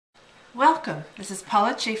Welcome. This is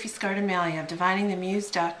Paula Chafee-Scardomalia of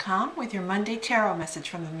DiviningTheMuse.com with your Monday Tarot message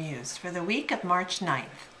from the Muse for the week of March 9th.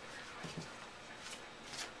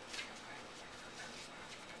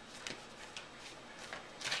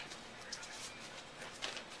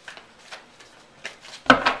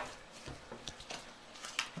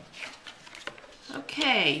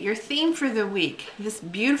 Okay, your theme for the week, this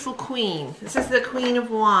beautiful queen. This is the Queen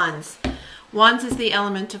of Wands. Wands is the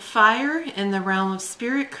element of fire in the realm of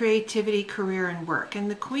spirit, creativity, career, and work.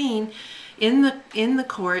 And the queen in the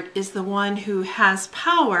court is the one who has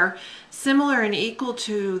power similar and equal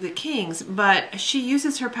to the king's, but she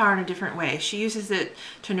uses her power in a different way. She uses it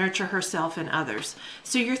to nurture herself and others.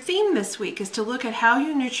 So your theme this week is to look at how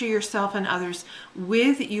you nurture yourself and others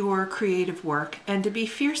with your creative work and to be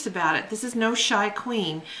fierce about it. This is no shy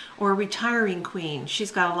queen or retiring queen.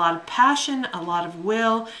 She's got a lot of passion, a lot of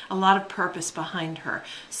will, a lot of purpose behind her.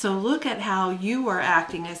 So look at how you are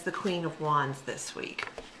acting as the Queen of Wands this week.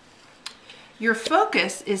 Your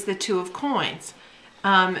focus is the Two of Coins.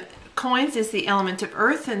 Coins is the element of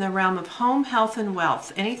earth in the realm of home, health, and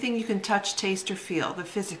wealth. Anything you can touch, taste, or feel, the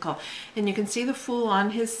physical. And you can see the Fool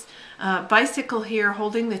on his bicycle here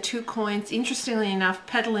holding the 2 coins, interestingly enough,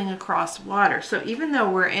 pedaling across water. So even though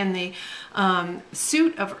we're in the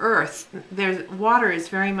suit of earth, water is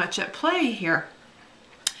very much at play here.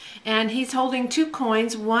 And he's holding 2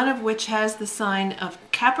 coins, one of which has the sign of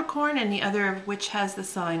Capricorn and the other of which has the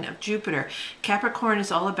sign of Jupiter. Capricorn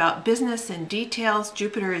is all about business and details.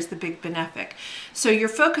 Jupiter is the big benefic. So your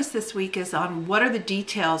focus this week is on what are the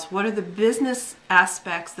details, what are the business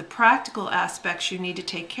aspects, the practical aspects you need to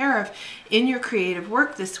take care of in your creative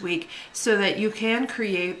work this week so that you can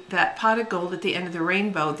create that pot of gold at the end of the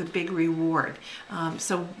rainbow, the big reward.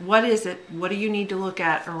 So what is it? What do you need to look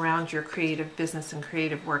at around your creative business and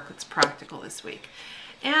creative work that's practical this week?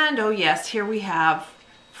 And oh yes, here we have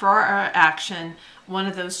for our action one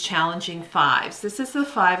of those challenging 5s. This is the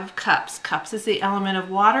 5 of Cups. Cups is the element of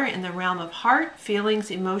water in the realm of heart, feelings,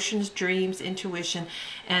 emotions, dreams, intuition,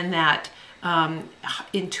 and that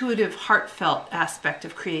intuitive, heartfelt aspect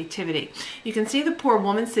of creativity. You can see the poor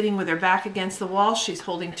woman sitting with her back against the wall. She's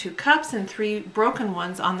holding 2 cups and 3 broken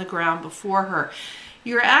ones on the ground before her.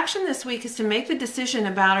 Your action this week is to make the decision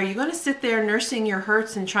about, are you going to sit there nursing your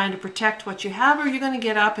hurts and trying to protect what you have, or are you going to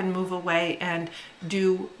get up and move away and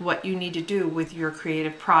do what you need to do with your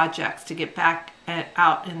creative projects to get back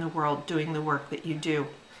out in the world doing the work that you do?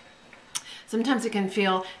 Sometimes it can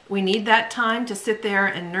feel we need that time to sit there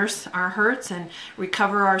and nurse our hurts and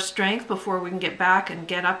recover our strength before we can get back and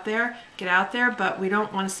get out there, but we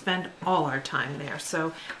don't want to spend all our time there.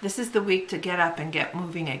 So this is the week to get up and get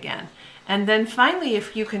moving again. And then finally,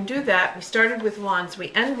 if you can do that, we started with Wands,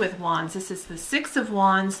 we end with Wands. This is the 6 of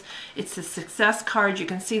Wands. It's the success card. You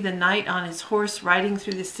can see the knight on his horse riding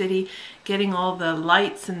through the city, getting all the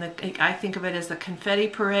lights, and I think of it as the confetti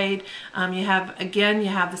parade. You have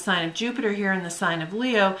the sign of Jupiter here and the sign of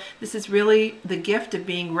Leo. This is really the gift of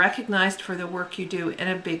being recognized for the work you do in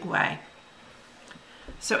a big way.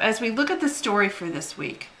 So as we look at the story for this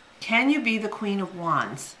week, can you be the Queen of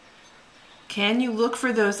Wands? Can you look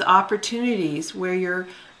for those opportunities where you're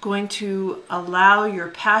going to allow your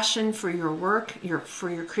passion for your work, for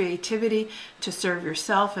your creativity, to serve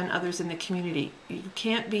yourself and others in the community? You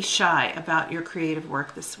can't be shy about your creative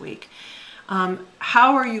work this week.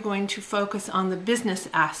 How are you going to focus on the business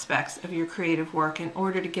aspects of your creative work in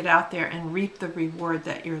order to get out there and reap the reward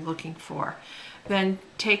that you're looking for? Then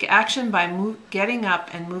take action by getting up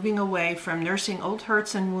and moving away from nursing old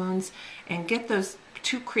hurts and wounds and get those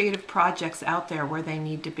 2 creative projects out there where they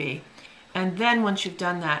need to be. And then once you've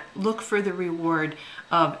done that, look for the reward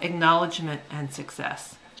of acknowledgement and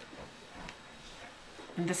success.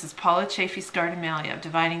 And this is Paula Chafee-Scardomalia of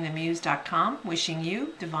DiviningTheMuse.com wishing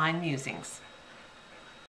you divine musings.